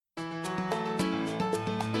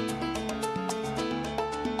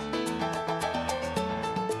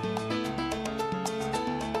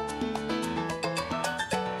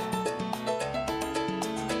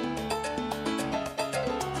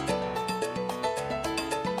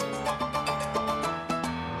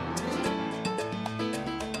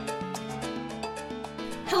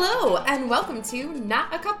Hello, and welcome to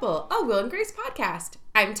Not a Couple, a Will and Grace podcast.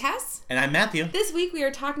 I'm Tess. And I'm Matthew. This week we are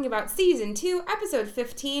talking about Season 2, Episode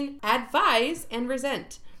 15, Advise and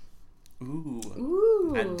Resent.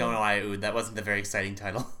 Ooh. I don't know why that wasn't the very exciting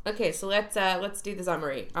title. Okay, so let's do the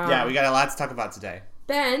summary. Yeah, we got a lot to talk about today.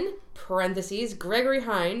 Ben, parentheses, Gregory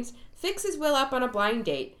Hines, fixes Will up on a blind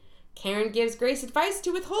date. Karen gives Grace advice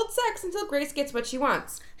to withhold sex until Grace gets what she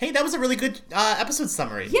wants. Hey, that was a really good episode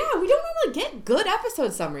summary. Yeah, we don't normally get good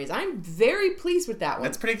episode summaries. I'm very pleased with that one.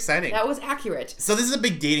 That's pretty exciting. That was accurate. So this is a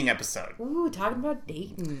big dating episode. Ooh, talking about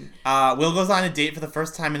dating. Will goes on a date for the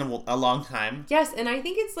first time in a long time. Yes, and I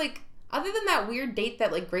think it's like, other than that weird date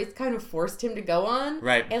that like Grace kind of forced him to go on.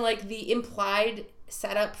 Right. And like the implied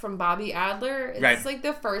setup from Bobby Adler, it's like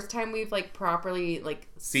the first time we've like properly like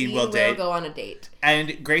seen Will go on a date.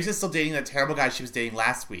 And Grace is still dating that terrible guy she was dating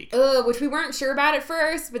last week. Which we weren't sure about at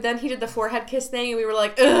first, but then he did the forehead kiss thing and we were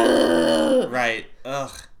like, ugh. Right.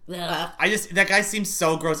 Ugh. That guy seems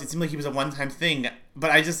so gross. It seemed like he was a one-time thing,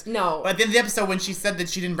 but No. At the end of the episode, when she said that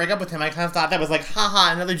she didn't break up with him, I kind of thought that was like,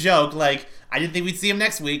 haha, another joke. Like, I didn't think we'd see him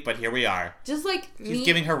next week, but here we are. Just like He's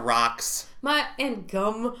giving her rocks. And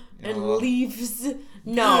gum and leaves.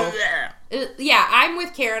 No. Yeah, I'm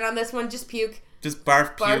with Karen on this one. Just puke. Just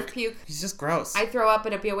barf, puke. Barf, puke. He's just gross. I throw up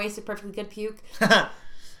and it'd be a waste of perfectly good puke.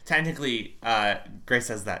 Technically, Grace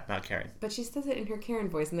says that, not Karen. But she says it in her Karen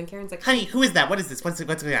voice, and then Karen's like, honey, who is that? What is this? What's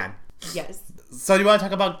going on? Yes. So do you want to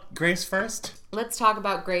talk about Grace first? Let's talk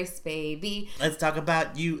about Grace, baby. Let's talk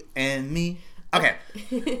about you and me. Okay.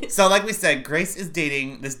 So like we said, Grace is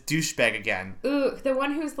dating this douchebag again. Ooh, the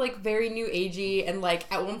one who's like very new agey and like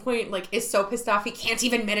at one point like is so pissed off he can't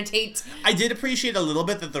even meditate. I did appreciate a little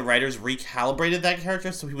bit that the writers recalibrated that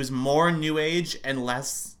character so he was more new age and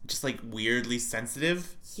less just like weirdly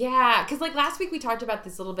sensitive. Yeah, because like last week we talked about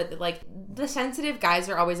this a little bit that like the sensitive guys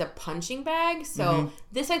are always a punching bag. So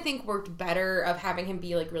this I think worked better of having him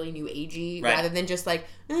be like really new agey rather than just like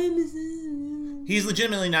he's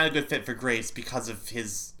legitimately not a good fit for Grace because of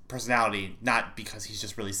his personality, not because he's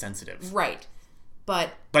just really sensitive. Right.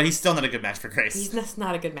 But he's still not a good match for Grace. He's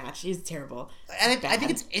not a good match. He's terrible. And I think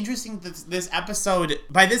it's interesting that this episode...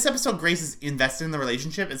 By this episode, Grace is invested in the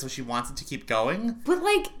relationship, and so she wants it to keep going. But,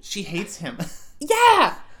 like... She hates him.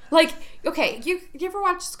 Yeah! Like, okay, you ever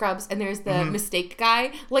watch Scrubs, and there's the mistake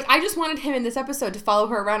guy? Like, I just wanted him in this episode to follow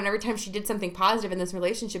her around, and every time she did something positive in this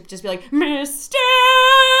relationship, just be like, mistake!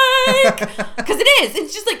 Because it is.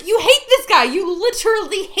 It's just like, you hate this guy. You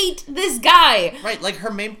literally hate this guy. Right, like,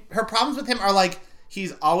 her problems with him are, like...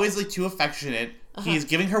 He's always, like, too affectionate. He's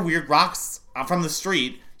giving her weird rocks from the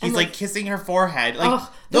street. He's, like, kissing her forehead. Like,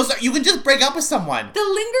 you can just break up with someone. The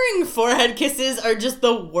lingering forehead kisses are just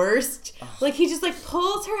the worst. Like, he just, like,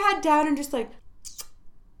 pulls her head down and just, like...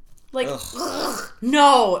 Ugh.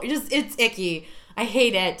 No. It's icky. I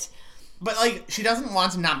hate it. But, like, she doesn't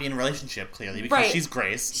want to not be in a relationship, clearly, because she's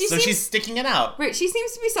Grace. She's sticking it out. Right. She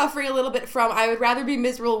seems to be suffering a little bit from, I would rather be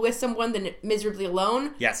miserable with someone than miserably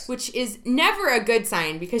alone. Yes. Which is never a good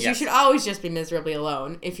sign, because you should always just be miserably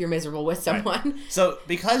alone if you're miserable with someone. Right. So,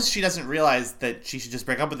 because she doesn't realize that she should just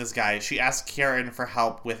break up with this guy, she asks Karen for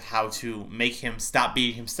help with how to make him stop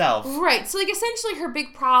being himself. Right. So, like, essentially her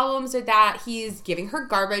big problems are that he's giving her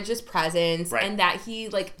garbage as presents, and that he,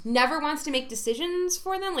 like, never wants to make decisions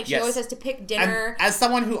for them. Like, she always has to pick dinner. And as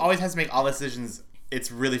someone who always has to make all decisions,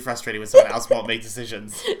 it's really frustrating when someone else won't make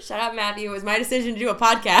decisions. Shut up, Matthew. It was my decision to do a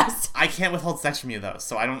podcast. I can't withhold sex from you, though,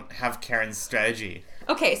 so I don't have Karen's strategy.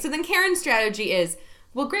 Okay, so then Karen's strategy is,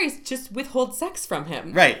 well, Grace, just withhold sex from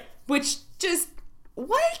him. Right. Which just...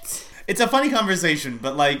 What? It's a funny conversation,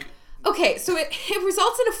 but, like... Okay, so it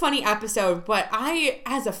results in a funny episode, but I,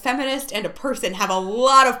 as a feminist and a person, have a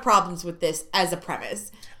lot of problems with this as a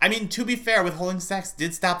premise. I mean, to be fair, withholding sex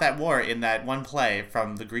did stop that war in that one play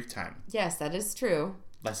from the Greek time. Yes, that is true.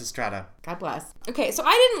 Lysistrata. God bless. Okay, so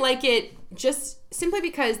I didn't like it just simply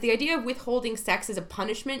because the idea of withholding sex as a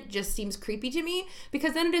punishment just seems creepy to me,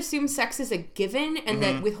 because then it assumes sex is a given and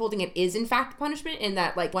that withholding it is in fact punishment, and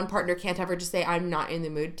that like one partner can't ever just say, I'm not in the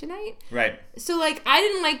mood tonight. Right. So like, I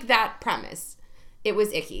didn't like that premise. It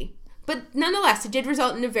was icky. But nonetheless, it did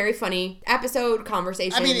result in a very funny episode,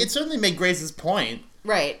 conversation. I mean, it certainly made Grace's point.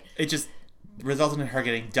 Right. It just resulted in her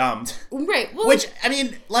getting dumped. Right. Well, which, I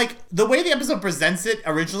mean, like, the way the episode presents it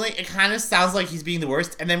originally, it kind of sounds like he's being the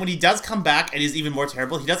worst. And then when he does come back and is even more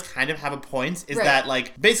terrible, he does kind of have a point. Is that,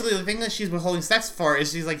 like, basically the thing that she's withholding sex for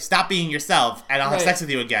is she's like, stop being yourself and I'll have sex with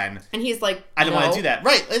you again. And he's like, I don't want to do that.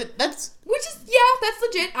 Right. That's... Which is, yeah, that's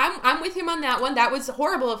legit. I'm with him on that one. That was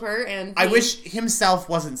horrible of her. And I wish himself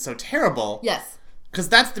wasn't so terrible. Yes. Because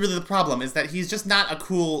that's really the problem, is that he's just not a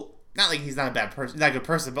cool not like he's not a bad person, not a good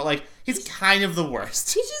person, but like he's kind of the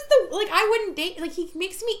worst. He's just like, I wouldn't date, like, he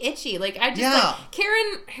makes me itchy. Like, I just, like,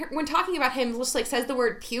 Karen, when talking about him, just, like, says the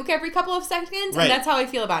word puke every couple of seconds, and that's how I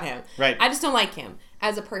feel about him. Right. I just don't like him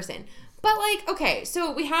as a person. But, like, okay,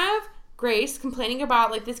 so we have Grace complaining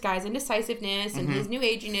about, like, this guy's indecisiveness and his new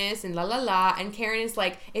aginess and la la la, and Karen is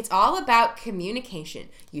like, it's all about communication.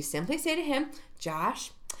 You simply say to him,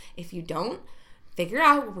 Josh, if you don't figure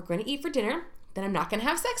out what we're going to eat for dinner, then I'm not going to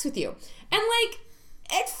have sex with you. And, like,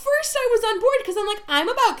 at first I was on board because I'm like, I'm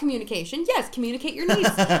about communication. Yes, communicate your needs.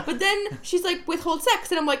 But then she's like, withhold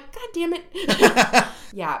sex. And I'm like, God damn it.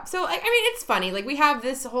 Yeah. So, I mean, it's funny. Like, we have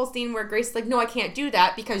this whole scene where Grace is like, no, I can't do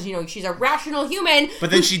that because, you know, she's a rational human.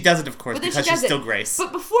 But then she does it, of course, because she's still Grace.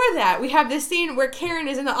 But before that, we have this scene where Karen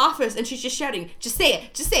is in the office and she's just shouting, just say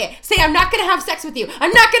it. Just say it. Say, I'm not going to have sex with you.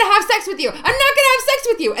 I'm not going to have sex with you. I'm not going to have sex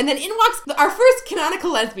with you. And then in walks our first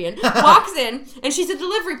canonical lesbian, walks in, and she's a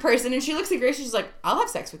delivery person, and she looks at Grace and she's like, I'll have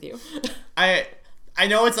sex with you. I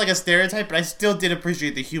know it's like a stereotype, but I still did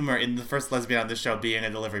appreciate the humor in the first lesbian on the show being a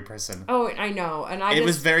delivery person. Oh, I know. And it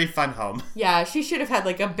was very fun home. Yeah, she should have had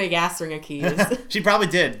like a big ass ring of keys. She probably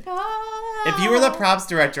did. If you were the props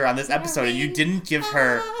director on this episode and you didn't give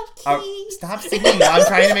her stop singing, I'm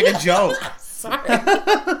trying to make a joke. Sorry.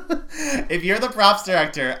 If you're the props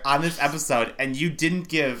director on this episode and you didn't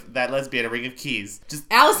give that lesbian a ring of keys, just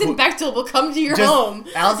Alison Bechtel will come to your home.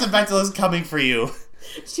 Alison Bechtel is coming for you.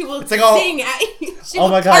 She will sing at you. She will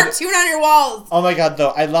cartoon on your walls. Oh my god, though.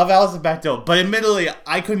 I love Alison Bechtel, but admittedly,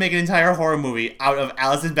 I could make an entire horror movie out of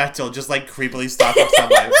Alison Bechtel just like creepily stalking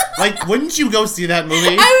someone. Like, wouldn't you go see that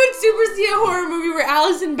movie? I would super see a horror movie where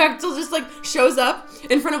Alison Bechtel just like shows up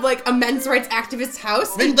in front of like a men's rights activist's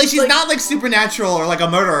house. Like she's not like supernatural or like a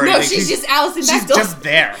murderer or anything. No, she's just Alison Bechtel. She's just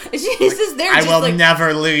there. She's just there. I will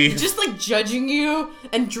never leave. Just like judging you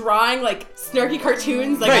and drawing like snarky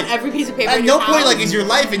cartoons like on every piece of paper. At no point like is your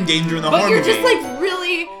life in danger in the horror movie. But you're just like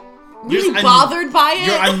really bothered by it.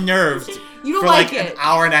 You're unnerved. You don't for like an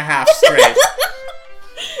hour and a half straight.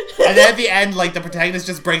 And then at the end, like, the protagonist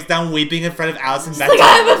just breaks down weeping in front of Alison Bechtel. Like,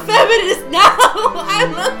 I'm a feminist now!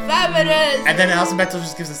 I'm a feminist! And then Alison Bechtel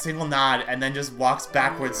just gives a single nod and then just walks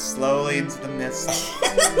backwards slowly into the mist.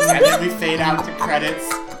 And then we fade out to credits.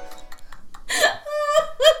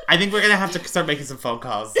 I think we're gonna have to start making some phone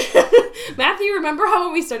calls. Matthew, remember how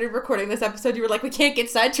when we started recording this episode, you were like, we can't get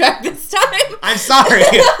sidetracked this time? I'm sorry.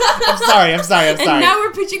 I'm sorry. And now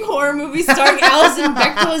we're pitching horror movies starring Alison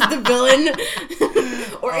Bechtel as the villain.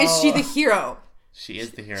 Or is she the hero? She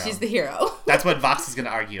is the hero. She's the hero. That's what Vox is gonna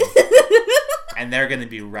argue. And they're gonna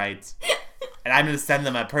be right. And I'm gonna send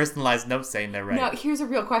them a personalized note saying they're right. Now, here's a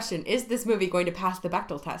real question. Is this movie going to pass the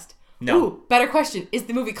Bechdel test? No. Ooh, better question. Is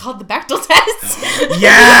the movie called The Bechdel Test?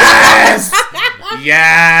 Yes!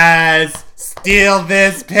 Yes! Steal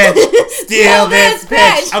this pitch! Steal this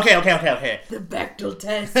pitch! Okay. The Bechdel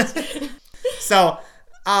Test. So,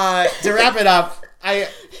 to wrap it up, I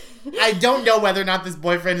don't know whether or not this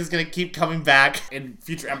boyfriend is going to keep coming back in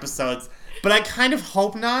future episodes, but I kind of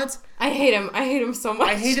hope not. I hate him. I hate him so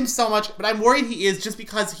much. But I'm worried he is just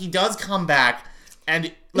because he does come back.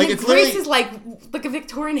 And like it's Grace is like a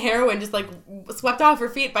Victorian heroine, just like swept off her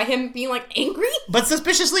feet by him being like angry. But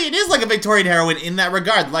suspiciously, it is like a Victorian heroine in that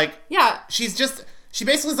regard. Like, yeah, she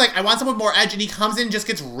basically is like, I want someone with more edge, and he comes in and just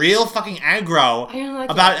gets real fucking aggro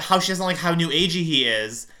about how she doesn't like how new agey he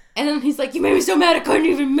is. And then he's like, you made me so mad I couldn't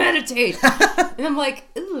even meditate. And I'm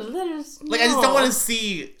like, that is like, I just don't want to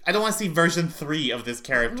see version 3 of this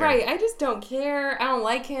character. Right, I just don't care. I don't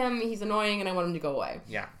like him. He's annoying and I want him to go away.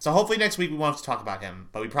 Yeah. So hopefully next week we won't have to talk about him.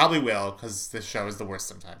 But we probably will, because this show is the worst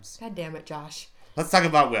sometimes. God damn it, Josh. Let's talk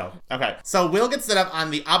about Will. Okay. So Will gets set up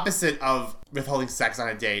on the opposite of withholding sex on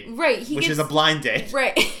a date. Right. Which is a blind date.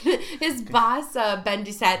 Right. His boss, Ben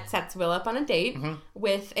Doucette, sets Will up on a date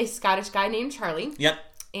with a Scottish guy named Charlie. Yep.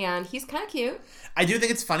 And he's kind of cute. I do think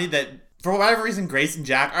it's funny that, for whatever reason, Grace and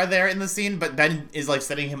Jack are there in the scene, but Ben is, like,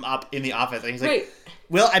 setting him up in the office. And he's like,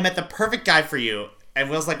 Will, I met the perfect guy for you. And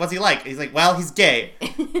Will's like, what's he like? He's like, well, he's gay.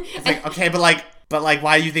 He's like, okay, but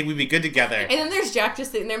why do you think we'd be good together? And then there's Jack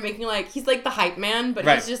just sitting there making, like, he's like the hype man, but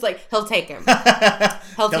he's just like, he'll take him.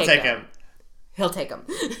 He'll take him. He'll take him.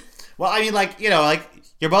 Well, I mean, like, you know, like,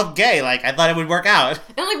 you're both gay. Like, I thought it would work out.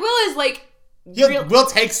 And, like, Will is, like... Will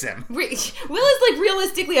takes him. Will is, like,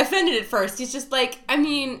 realistically offended at first. He's just like, I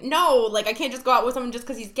mean, no, like, I can't just go out with someone just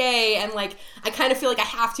because he's gay, and, like, I kind of feel like I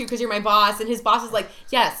have to because you're my boss, and his boss is like,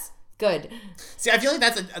 yes, good. See, I feel like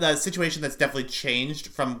that's a situation that's definitely changed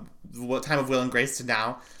from the time of Will and Grace to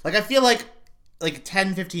now. Like, I feel like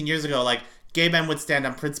 10, 15 years ago, like, gay men would stand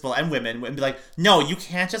on principle, and women, and be like, no, you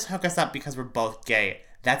can't just hook us up because we're both gay.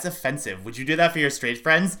 that's offensive. Would you do that for your straight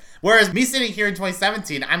friends? Whereas me sitting here in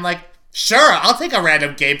 2017, I'm like, sure, I'll take a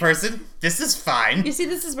random gay person. This is fine. You see,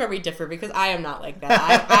 this is where we differ because I am not like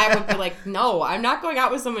that. I would be like, no, I'm not going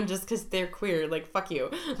out with someone just because they're queer. Like, fuck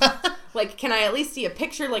you. Like, can I at least see a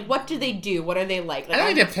picture? Like, what do they do? What are they like? I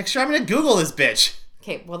don't need a picture. I'm going to Google this bitch.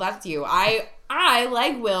 Okay, well, that's you. I,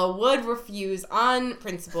 like Will, would refuse on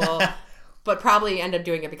principle, but probably end up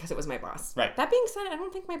doing it because it was my boss. Right. That being said, I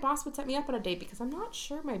don't think my boss would set me up on a date because I'm not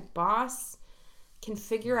sure my boss can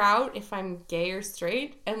figure out if I'm gay or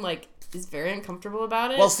straight and, like, is very uncomfortable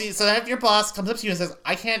about it. Well, see, so then if your boss comes up to you and says,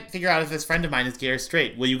 I can't figure out if this friend of mine is gay or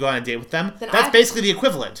straight, will you go on a date with them? Then that's basically the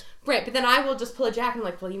equivalent. Right, but then I will just pull a Jack and I'm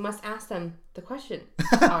like, well, you must ask them the question.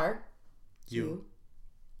 Are you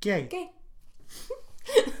gay? Gay.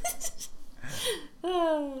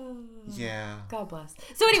 Yeah. God bless.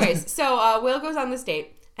 So anyways, so Will goes on this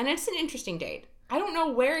date, and it's an interesting date. I don't know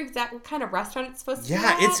what kind of restaurant it's supposed to be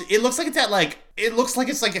at. It looks like it's at like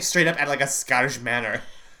straight up at like a Scottish manor.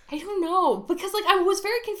 I don't know, because like I was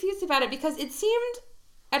very confused about it because it seemed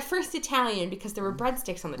at first Italian because there were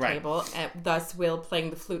breadsticks on the table, thus Will playing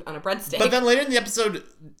the flute on a breadstick. But then later in the episode,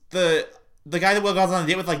 the guy that Will goes on a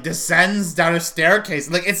date with, like, descends down a staircase.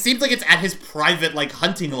 Like, it seems like it's at his private, like,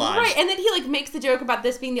 hunting lodge. Right, and then he, like, makes the joke about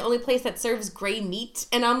this being the only place that serves gray meat.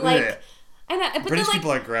 And I'm like... But British then, like,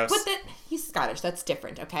 people are gross. But then, he's Scottish. That's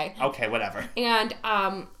different, okay? Okay, whatever. And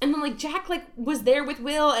then, like, Jack, like, was there with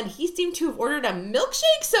Will, and he seemed to have ordered a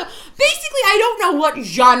milkshake. So, basically, I don't know what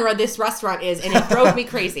genre this restaurant is, and it drove me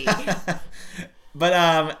crazy.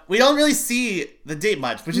 But we don't really see the date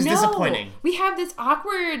much, which is disappointing. We have this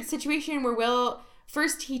awkward situation where Will,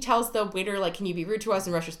 first he tells the waiter, like, can you be rude to us,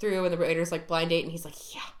 and rushes through, and the waiter's like, blind date, and he's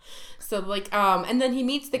like, yeah. So, like, and then he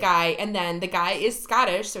meets the guy, and then the guy is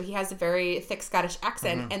Scottish, so he has a very thick Scottish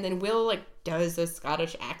accent, and then Will, like, does a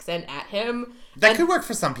Scottish accent at him. That could work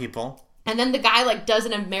for some people. And then the guy, like, does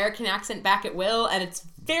an American accent back at Will, and it's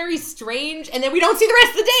very strange, and then we don't see the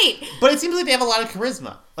rest of the date. But it seems like they have a lot of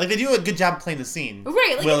charisma. Like, they do a good job playing the scene.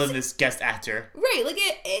 Right. Like, Will and this guest actor. Right. Like,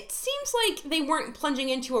 it seems like they weren't plunging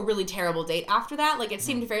into a really terrible date after that. Like, it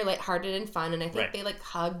seemed very lighthearted and fun, and I think they, like,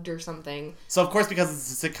 hugged or something. So, of course, because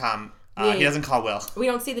it's a sitcom, he doesn't call Will. We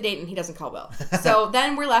don't see the date, and he doesn't call Will. So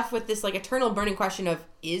then we're left with this, like, eternal burning question of,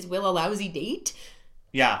 is Will a lousy date?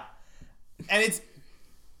 Yeah. And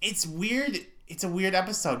it's weird. It's a weird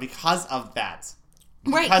episode because of that.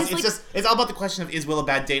 Right. Because it's all about the question of, is Will a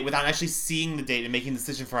bad date, without actually seeing the date and making the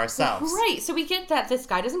decision for ourselves. Right. So we get that this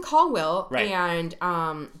guy doesn't call Will. Right. And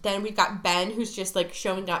then we've got Ben, who's just, like,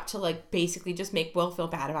 showing up to, like, basically just make Will feel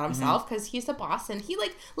bad about himself because he's the boss, and he,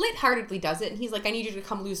 like, lightheartedly does it, and he's like, I need you to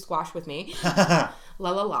come lose squash with me. La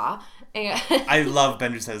la la. And I love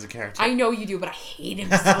Ben Doucette as a character. I know you do, but I hate him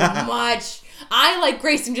so much. I like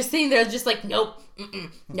Grayson just sitting there just like, nope,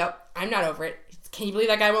 nope, I'm not over it. Can you believe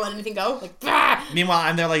that guy won't let anything go? Like, ah! Meanwhile,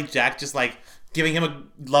 I'm there like Jack, just like giving him a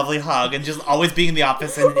lovely hug and just always being in the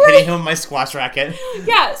office and hitting him with my squash racket.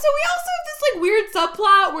 Yeah, so we also have this like weird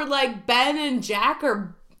subplot where like Ben and Jack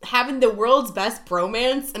are having the world's best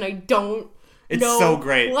bromance, and I don't know so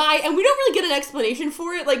great. why. And we don't really get an explanation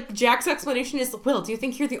for it. Like, Jack's explanation is, Will, do you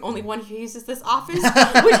think you're the only one who uses this office? Which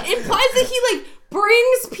implies that he like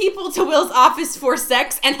brings people to Will's office for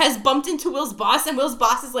sex and has bumped into Will's boss, and Will's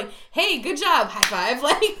boss is like, hey, good job, high five.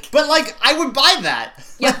 Like, but like, I would buy that.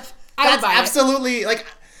 Yeah, I would buy absolutely, like,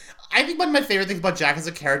 I think one of my favorite things about Jack as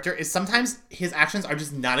a character is sometimes his actions are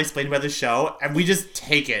just not explained by the show, and we just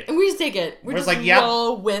take it. And we just take it. We're just like, yeah,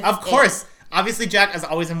 roll with of course. Obviously, Jack is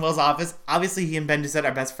always in Will's office. Obviously, he and Ben Doucette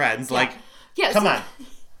are best friends. Yeah. Like, come on.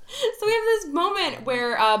 So we have this moment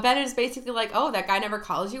where Ben is basically like, oh, that guy never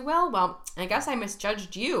calls you Will? Well, I guess I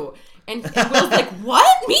misjudged you. And Will's like,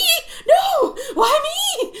 what? Me? No! Why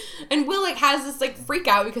me? And Will, like, has this, like, freak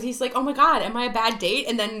out because he's like, oh my god, am I a bad date?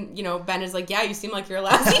 And then, you know, Ben is like, yeah, you seem like you're a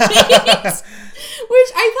lousy date. Which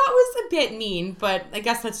I thought was a bit mean, but I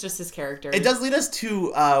guess that's just his character. It does lead us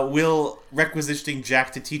to Will requisitioning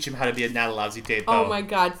Jack to teach him how to be not a lousy date, though. Oh my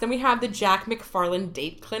god. Then we have the Jack McFarlane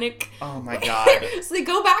date clinic. Oh my god. So they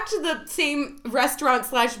go back to the same restaurant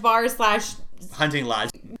 / bar / hunting lodge.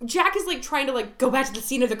 Jack is like trying to like go back to the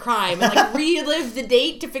scene of the crime and like relive the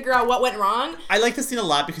date to figure out what went wrong. I like the scene a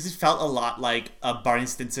lot because it felt a lot like a Barney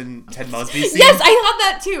Stinson, Ted Mosby scene. Yes, I thought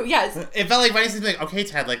that too. Yes. It felt like Barney Stinson like, okay,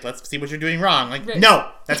 Ted, like, let's see what you're doing wrong. Like,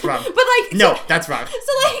 no, that's wrong. But like, no, that's wrong.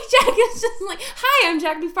 So like, Jack is just like, hi, I'm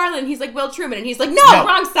Jack McFarlane. He's like, Will Truman. And he's like, no,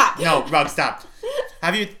 wrong stop. No, wrong stop.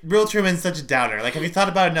 Will Truman's such a downer. Like, have you thought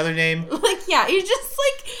about another name? Like, yeah, he's just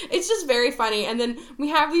like, it's just very funny. And then we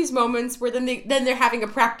have these moments where then they're having a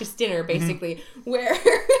practice dinner, basically, where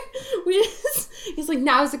we just, He's like,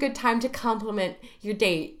 now's a good time to compliment your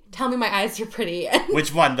date. Tell me my eyes are pretty.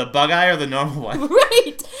 Which one? The bug eye or the normal one?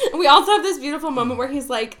 Right. And we also have this beautiful moment where he's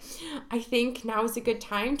like, I think now is a good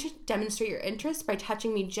time to demonstrate your interest by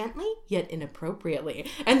touching me gently, yet inappropriately.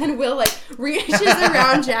 And then Will, like, reaches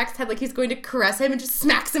around Jack's head like he's going to caress him and just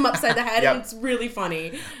smacks him upside the head. Yep. And it's really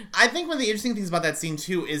funny. I think one of the interesting things about that scene,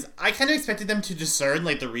 too, is I kind of expected them to discern,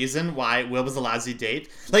 like, the reason why Will was a lousy date.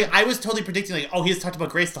 Like, I was totally predicting, like, oh, he just talked about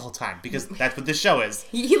Grace the whole time, because that's what this show is.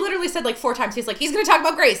 He literally said, like, 4 times, he's like, he's going to talk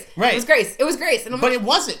about Grace. Right. It was Grace. It was Grace. And but it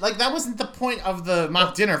wasn't. Like, that wasn't the point of the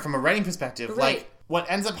mock dinner from a writing perspective. Right. Like, what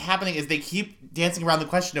ends up happening is they keep dancing around the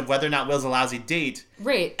question of whether or not Will's a lousy date.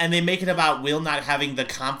 Right. And they make it about Will not having the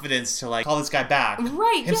confidence to, like, call this guy back.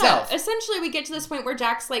 Right, himself. Yeah. Essentially, we get to this point where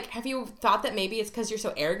Jack's like, have you thought that maybe it's because you're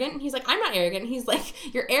so arrogant? And he's like, I'm not arrogant. And he's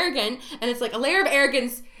like, you're arrogant. And it's like a layer of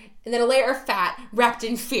arrogance and then a layer of fat wrapped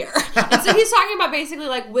in fear. And so he's talking about basically,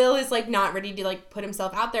 like, Will is, like, not ready to, like, put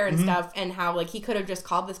himself out there and stuff. And how, like, he could have just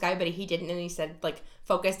called this guy, but he didn't. And he said, like,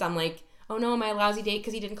 focused on, like, oh no, am I a lousy date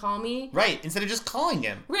because he didn't call me? Right, instead of just calling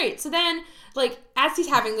him. Right, so then, like, as he's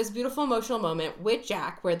having this beautiful emotional moment with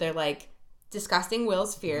Jack where they're, like, discussing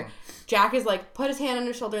Will's fear, Jack is, like, put his hand on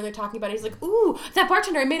her shoulder and they're talking about it. He's like, ooh, that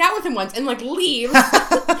bartender, I made out with him once, and, like, leaves.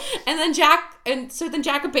 And then Jack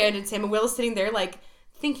abandons him, and Will is sitting there, like,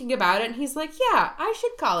 thinking about it, and he's like, yeah, I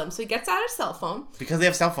should call him. So he gets out his cell phone. Because they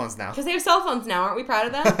have cell phones now. Aren't we proud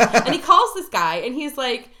of them? And he calls this guy, and he's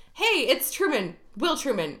like, hey, it's Truman, Will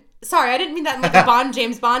Truman. Sorry, I didn't mean that in, like, a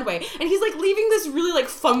James Bond way. And he's, like, leaving this really, like,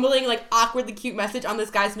 fumbling, like, awkwardly cute message on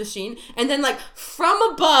this guy's machine. And then, like, from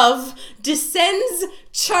above descends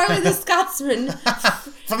Charlie the Scotsman.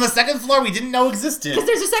 From the second floor we didn't know existed. Because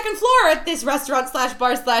there's a second floor at this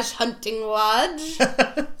restaurant/bar/hunting lodge.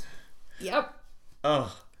 Yep.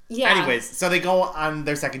 Oh. Yeah. Anyways, so they go on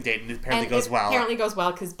their second date, and it apparently goes well. Apparently goes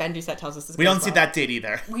well, because Ben Doucette tells us this We don't see that date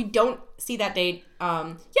either. We don't see that date.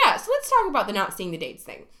 Yeah, so let's talk about the not seeing the dates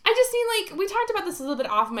thing. I just mean, like, we talked about this a little bit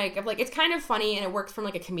off mic, of, like, it's kind of funny, and it works from,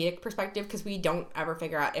 like, a comedic perspective, because we don't ever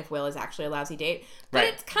figure out if Will is actually a lousy date. But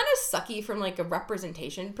right. It's kind of sucky from, like, a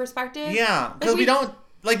representation perspective. Yeah, because we don't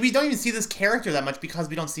even see this character that much because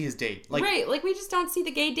we don't see his date. Like, right, like, we just don't see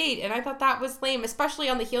the gay date, and I thought that was lame, especially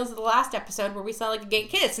on the heels of the last episode where we saw, like, a gay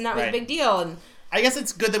kiss, and that was a big deal, and I guess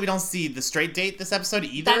it's good that we don't see the straight date this episode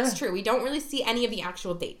either. That's true. We don't really see any of the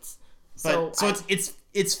actual dates. So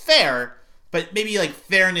it's fair, but maybe, like,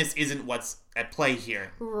 fairness isn't what's at play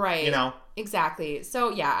here. Right. You know? Exactly. So,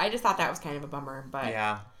 yeah, I just thought that was kind of a bummer, but...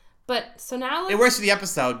 Yeah. But, so now it works for the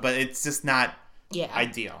episode, but it's just not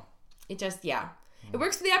ideal. It just, yeah. It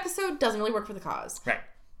works for the episode, doesn't really work for the cause. Right.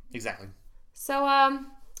 Exactly. So,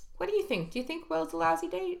 what do you think? Do you think Will's a lousy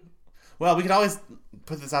date? Well, we could always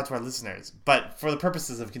put this out to our listeners, but for the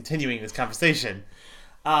purposes of continuing this conversation,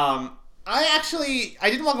 I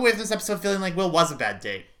didn't walk away from this episode feeling like Will was a bad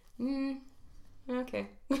date. Okay.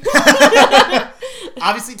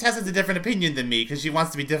 Obviously, Tess has a different opinion than me because she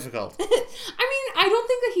wants to be difficult. I mean, I don't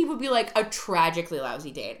think that he would be, like, a tragically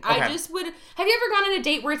lousy date. Okay. I just would... Have you ever gone on a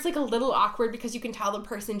date where it's, like, a little awkward because you can tell the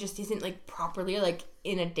person just isn't, like, properly, like,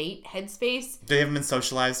 in a date headspace? They haven't been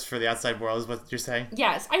socialized for the outside world, is what you're saying?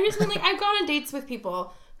 Yes. I just mean, like, I've gone on dates with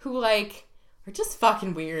people who, like... are just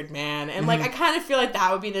fucking weird, man. And, like, I kind of feel like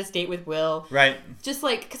that would be this date with Will. Right. Just,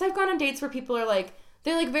 like, because I've gone on dates where people are, like,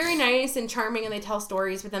 they're, like, very nice and charming and they tell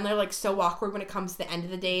stories, but then they're, like, so awkward when it comes to the end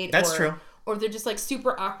of the date. That's true. Or they're just, like,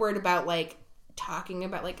 super awkward about, like, talking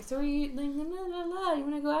about, like, so are you, like, la, la, la, you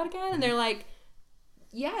want to go out again? And they're like,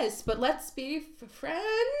 yes, but let's be friends.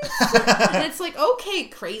 And it's like, okay,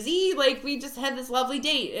 crazy. Like, we just had this lovely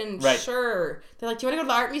date, and sure. They're like, do you want to go to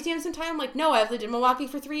the art museum sometime? I'm like, no, I've lived in Milwaukee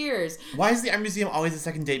for 3 years. Why is the art museum always a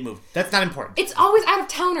second date move? That's not important. It's always out of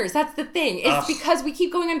towners. That's the thing. It's because we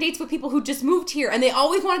keep going on dates with people who just moved here, and they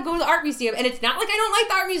always want to go to the art museum, and it's not like I don't like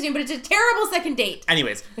the art museum, but it's a terrible second date.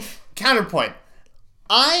 Anyways, counterpoint.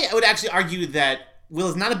 I would actually argue that Will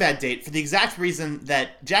is not a bad date for the exact reason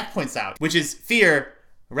that Jack points out, which is fear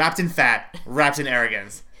wrapped in fat, wrapped in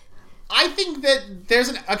arrogance. I think that there's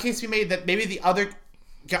a case to be made that maybe the other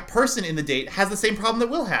person in the date has the same problem that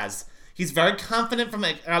Will has. He's very confident from,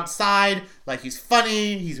 like, outside, like, he's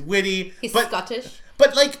funny, he's witty. He's Scottish.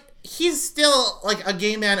 But, like, he's still, like, a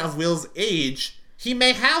gay man of Will's age. He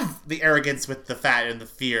may have the arrogance with the fat and the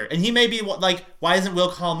fear, and he may be, like, why doesn't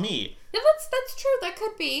Will call me? Yeah, that's true. That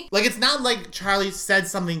could be. Like, it's not like Charlie said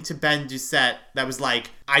something to Ben Doucette that was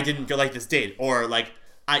like, I didn't feel like this date, or, like,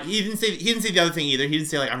 he didn't say the other thing either. He didn't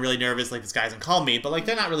say, like, I'm really nervous, like, this guy hasn't called me, but, like,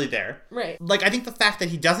 they're not really there. Right. Like, I think the fact that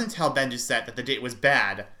he doesn't tell Ben Doucette that the date was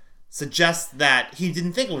bad suggests that he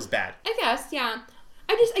didn't think it was bad. I guess, yeah.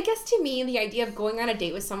 I guess to me, the idea of going on a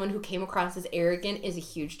date with someone who came across as arrogant is a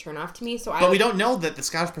huge turnoff to me. But we don't know that the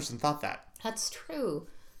Scottish person thought that. That's true.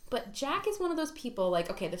 But Jack is one of those people,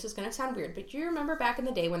 like, okay, this is going to sound weird, but do you remember back in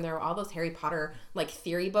the day when there were all those Harry Potter, like,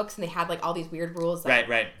 theory books, and they had, like, all these weird rules that,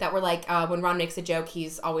 right. that were, like, when Ron makes a joke,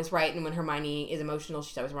 he's always right, and when Hermione is emotional,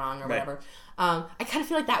 she's always wrong, or whatever. I kind of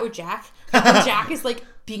feel like that with Jack. When Jack is, like,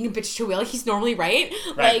 being a bitch to Will, he's normally right.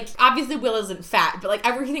 Like, obviously Will isn't fat, but, like,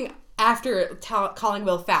 everything after calling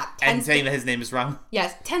Will fat and saying that his name is wrong.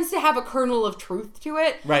 Yes, tends to have a kernel of truth to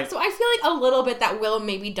it. Right. So I feel like a little bit that Will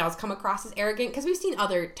maybe does come across as arrogant, because we've seen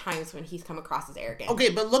other times when he's come across as arrogant. Okay,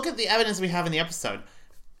 but look at the evidence we have in the episode.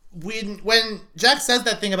 When Jack says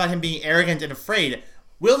that thing about him being arrogant and afraid,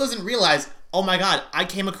 Will doesn't realize, oh my god, I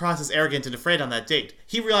came across as arrogant and afraid on that date.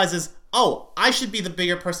 He realizes, oh, I should be the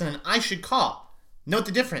bigger person and I should call. Note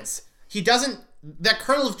the difference. That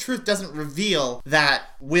kernel of truth doesn't reveal that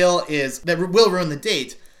Will ruin the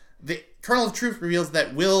date. The kernel of truth reveals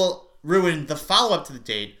that Will ruined the follow-up to the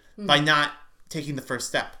date by not taking the first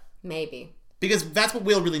step. Maybe. Because that's what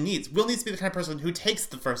Will really needs. Will needs to be the kind of person who takes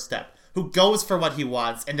the first step, who goes for what he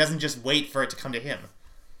wants and doesn't just wait for it to come to him.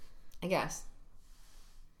 I guess.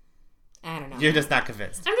 I don't know. You're just not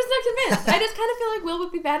convinced. I'm just not convinced. I just kind of feel like Will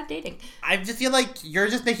would be bad at dating. I just feel like you're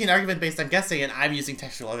just making an argument based on guessing and I'm using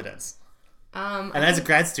textual evidence. And as a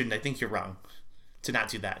grad student, I think you're wrong to not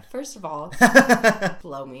do that. First of all,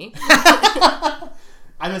 blow me. I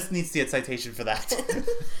must need to see a citation for that.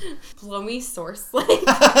 Blow me source.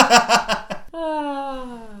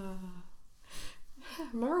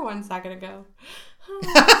 Remember 1 second ago.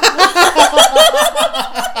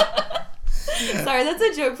 Sorry, that's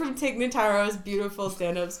a joke from Tig Notaro's beautiful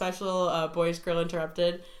stand-up special, Boyish Girl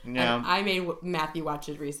Interrupted. Yeah. And I made Matthew watch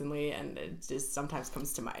it recently, and it just sometimes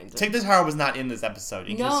comes to mind. Tig Notaro was not in this episode,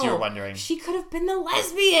 in case you were wondering. She could have been the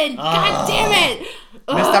lesbian! God damn it!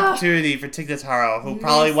 Missed opportunity for Tig Notaro, who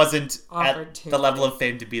probably wasn't at the level of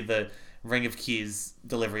fame to be the Ring of Keys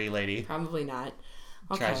delivery lady. Probably not.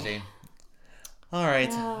 Okay. Tragedy. All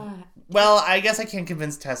right. Well, I guess I can't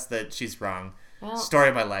convince Tess that she's wrong. Well, story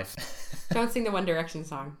of my life. Don't sing the One Direction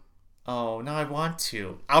song. Oh, no, I want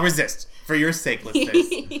to. I'll resist. For your sake, listeners.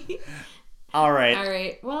 All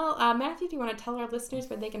right. Well, Matthew, do you want to tell our listeners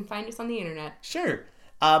where they can find us on the internet? Sure.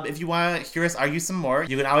 If you want to hear us argue some more,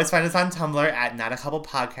 you can always find us on Tumblr at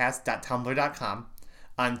notacouplepodcast.tumblr.com,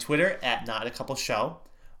 on Twitter at notacoupleshow,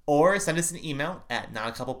 or send us an email at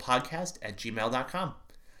notacouplepodcast@gmail.com.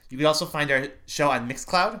 You can also find our show on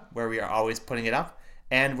Mixcloud, where we are always putting it up.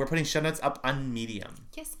 And we're putting show notes up on Medium.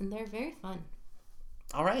 Yes, and they're very fun.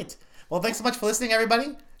 All right. Well, thanks so much for listening,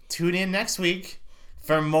 everybody. Tune in next week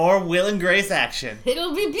for more Will and Grace action.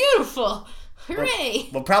 It'll be beautiful. Hooray.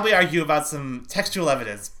 We'll probably argue about some textual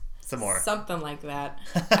evidence some more. Something like that.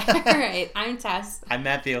 All right. I'm Tess. I'm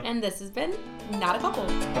Matthew. And this has been Not a Couple.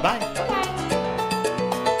 Bye-bye. Bye-bye.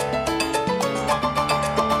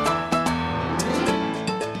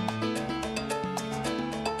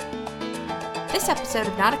 This episode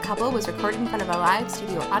of Not a Couple was recorded in front of a live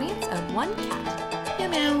studio audience of 1 cat. Meow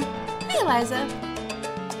meow. Hey, Eliza.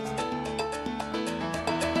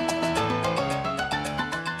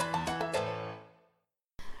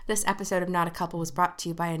 This episode of Not a Couple was brought to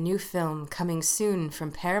you by a new film coming soon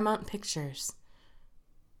from Paramount Pictures.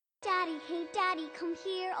 Daddy, hey Daddy, come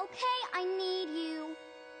here, okay? I need you.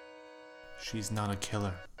 She's not a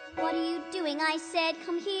killer. What are you doing? I said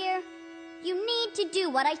come here. You need to do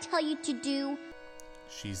what I tell you to do.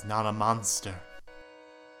 She's not a monster.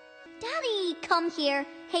 Daddy, come here.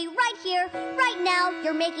 Hey, right here, right now.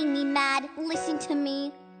 You're making me mad. Listen to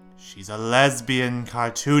me. She's a lesbian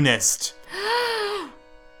cartoonist.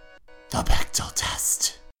 The Bechdel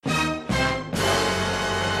test.